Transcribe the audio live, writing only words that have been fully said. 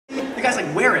guy's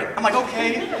like, wear it. I'm like,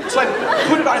 okay. So I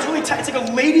put it on, it's really tight, it's like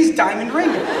a lady's diamond ring.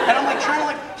 And I'm like trying to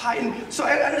like hide, and so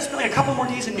I just spent like a couple more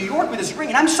days in New York with this ring,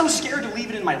 and I'm so scared to leave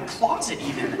it in my closet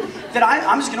even, that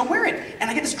I'm just gonna wear it. And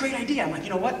I get this great idea, I'm like, you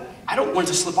know what? I don't want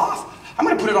it to slip off. I'm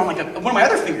gonna put it on like one of my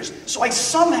other fingers. So I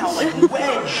somehow like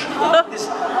wedge this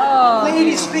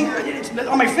lady's finger, it's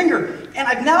on my finger, and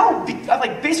I've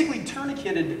like basically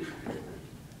tourniqueted.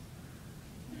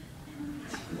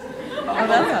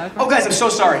 Oh, guys, I'm so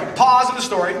sorry. Pause of the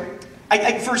story.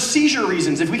 For seizure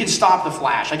reasons, if we can stop the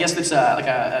flash, I guess that's like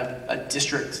a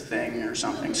district thing or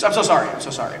something. So I'm so sorry. I'm so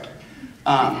sorry.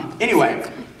 Anyway,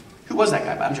 who was that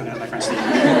guy? I'm joking. That's my friend Steve.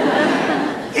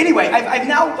 Anyway, I've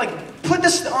now like put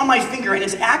this on my finger, and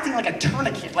it's acting like a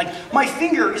tourniquet. Like my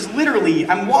finger is literally,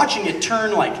 I'm watching it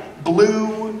turn like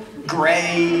blue,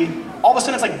 gray. All of a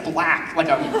sudden it's like black, like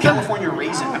a California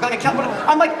raisin.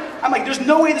 I'm like, there's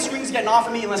no way this ring's getting off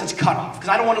of me unless it's cut off, because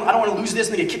I don't want to lose this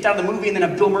and then get kicked out of the movie and then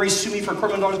have Bill Murray sue me for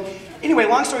 $250,000. Anyway,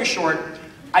 long story short,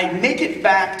 I make it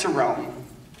back to Rome.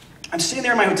 I'm sitting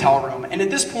there in my hotel room, and at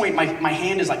this point, my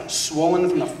hand is like swollen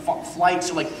from the flight,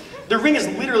 so like, the ring has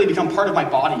literally become part of my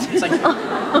body. It's like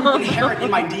inherent in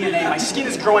my DNA. My skin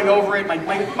is growing over it.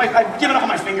 I've given up on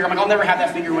my finger. I'm like, I'll never have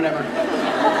that finger, whatever.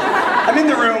 I'm in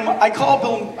the room. I call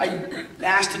Bill. I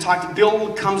asked to talk to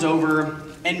Bill. Comes over,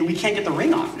 and we can't get the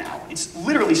ring off now. It's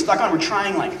literally stuck on. We're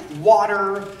trying like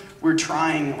water. We're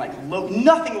trying like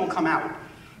nothing will come out.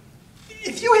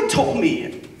 If you had told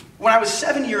me when I was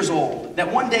 7 years old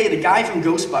that one day the guy from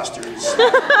Ghostbusters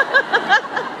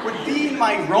would be in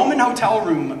my Roman hotel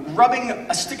room rubbing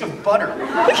a stick of butter all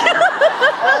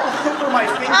over my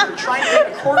finger trying to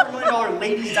get a $250,000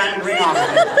 lady's diamond ring off of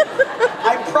it,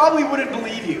 I probably wouldn't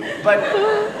believe you, but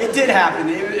it did happen.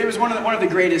 It was one of the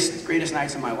greatest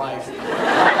nights of my life.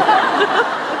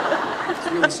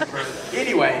 It's really superb.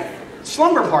 Anyway,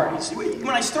 slumber parties.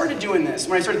 When I started doing this,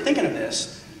 when I started thinking of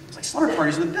this, slumber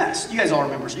parties are the best. You guys all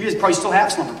remember. So you guys probably still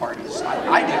have slumber parties.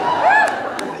 I do.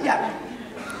 Yeah.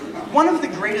 One of the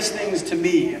greatest things to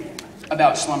me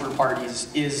about slumber parties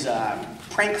is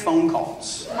prank phone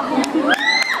calls. Yeah.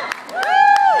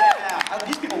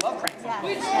 These people love prank phone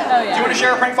calls. Do you want to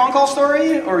share a prank phone call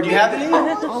story, or do you have any?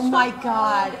 Oh my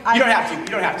God. You don't have to. You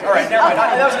don't have to. All right, never mind.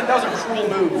 That was a cruel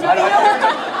move.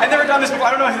 I've never done this before.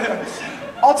 I don't know.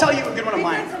 I'll tell you a good one of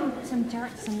mine. Some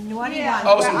naughty ones.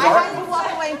 Oh, some dark I had to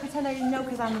walk away and pretend I didn't know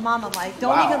because I'm the mom. I'm like,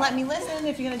 don't even let me listen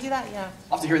if you're going to do that. Yeah.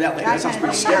 I'll have to hear that later. That sounds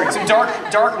pretty scary. Some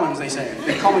dark ones, they say.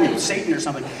 They're calling you Satan or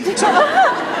something. So,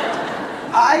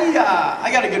 I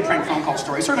got a good prank phone call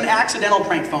story. Sort of an accidental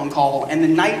prank phone call, and the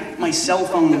night my cell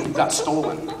phone got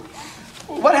stolen.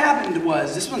 What happened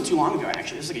was, this wasn't too long ago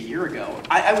actually, this was like a year ago.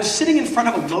 I was sitting in front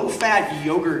of a low-fat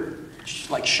yogurt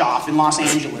shop in Los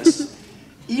Angeles,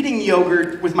 eating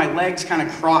yogurt with my legs kind of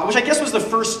crossed, which I guess was the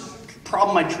first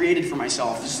problem I created for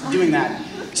myself, just doing that.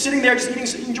 Sitting there,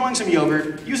 just enjoying some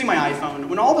yogurt, using my iPhone,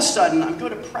 when all of a sudden, I'm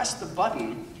going to press the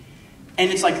button, and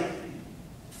it's like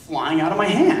flying out of my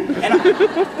hand. And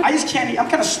I just can't, I'm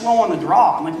kind of slow on the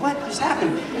draw. I'm like, what just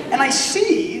happened? And I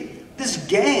see this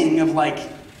gang of like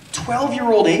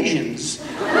 12-year-old Asians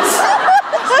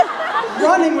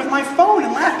running with my phone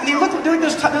and laughing. They're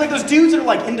like those dudes that are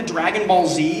like into Dragon Ball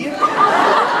Z.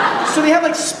 So they have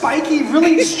like spiky,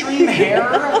 really extreme hair.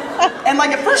 And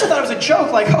like at first I thought it was a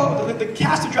joke, like, oh, the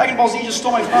cast of Dragon Ball Z just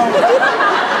stole my phone.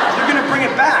 They're gonna bring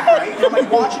it back, right? And I'm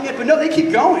like watching it, but no, they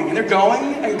keep going. And they're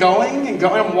going and going and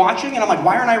going. And I'm watching and I'm like,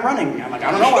 why aren't I running? I'm like, I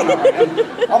don't know why I'm not running.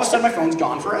 And all of a sudden my phone's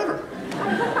gone forever.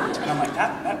 And I'm like,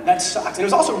 that sucks. And it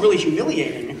was also really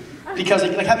humiliating because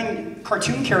like having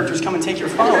cartoon characters come and take your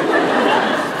phone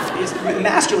is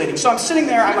emasculating. So I'm sitting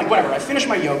there, I'm like, whatever, I finish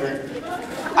my yogurt.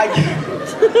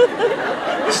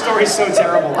 This story's so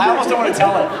terrible. I almost don't want to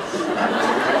tell it.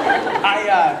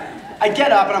 I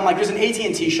get up and I'm like, there's an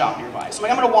AT&T shop nearby. So I'm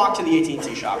like, I'm gonna walk to the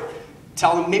AT&T shop.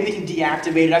 Tell them maybe they can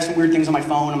deactivate it. I have some weird things on my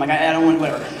phone. I'm like, I don't want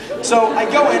whatever. So I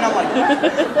go in, I'm like,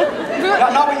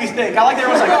 not what you think. I like that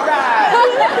everyone's like, all right.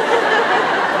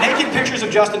 Naked pictures of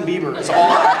Justin Bieber is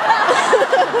all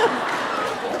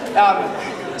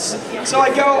so I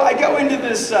go into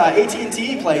this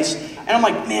AT&T place, and I'm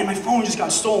like, man, my phone just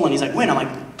got stolen. He's like, when? I'm like,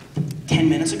 10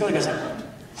 minutes ago. The guy's like,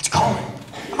 let's call it.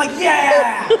 I'm like,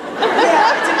 yeah, it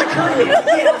didn't occur to me. I'm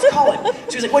like, yeah, let's call it.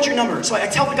 So he's like, what's your number? So I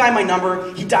tell the guy my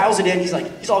number. He dials it in. He's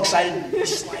all excited. He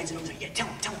slides it. He's like, yeah, tell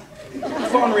him. The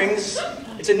phone rings.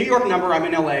 It's a New York number. I'm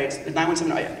in LA. It's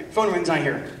 917. Phone rings. I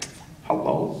hear,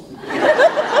 hello.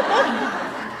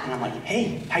 And I'm like,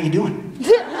 hey, how you doing?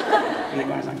 And the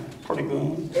guy's like, pretty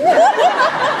good.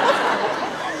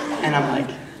 And I'm like,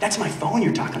 that's my phone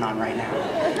you're talking on right now.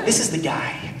 This is the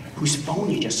guy whose phone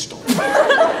you just stole.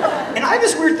 And I have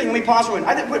this weird thing, let me pause for a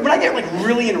minute. When I get like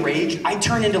really enraged, I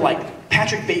turn into like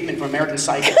Patrick Bateman from American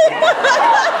Psycho.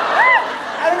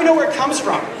 I don't even know where it comes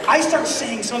from. I start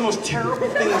saying some of the most terrible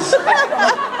things.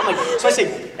 I'm like, so I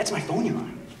say, that's my phone you're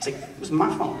on. It's like, it was my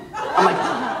phone. I'm like,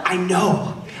 I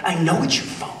know it's your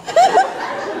phone.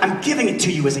 I'm giving it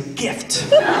to you as a gift.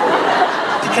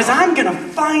 Because I'm gonna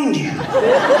find you.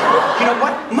 You know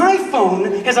what? My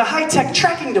phone has a high-tech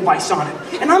tracking device on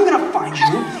it. And I'm gonna find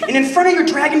you, and in front of your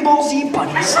Dragon Ball Z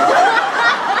buddies,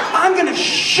 I'm gonna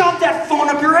shove that phone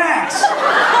up your ass.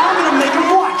 I'm gonna make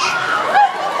them watch.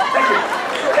 Thank you.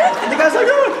 And the guy's like,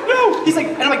 oh, no. He's like,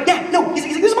 and I'm like, yeah, no. He's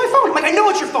like, this is my phone. I'm like, I know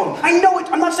it's your phone. I know it.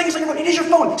 I'm not saying it's not your phone. It is your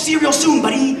phone. See you real soon,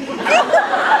 buddy.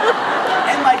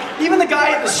 And like, even the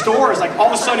guy at the store is like, all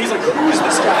of a sudden, he's like, who is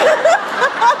this guy?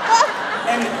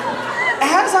 And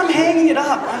as I'm hanging it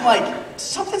up, I'm like,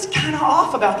 something's kind of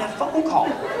off about that phone call.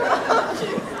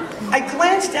 I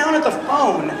glanced down at the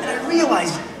phone, and I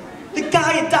realized the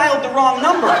guy had dialed the wrong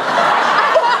number.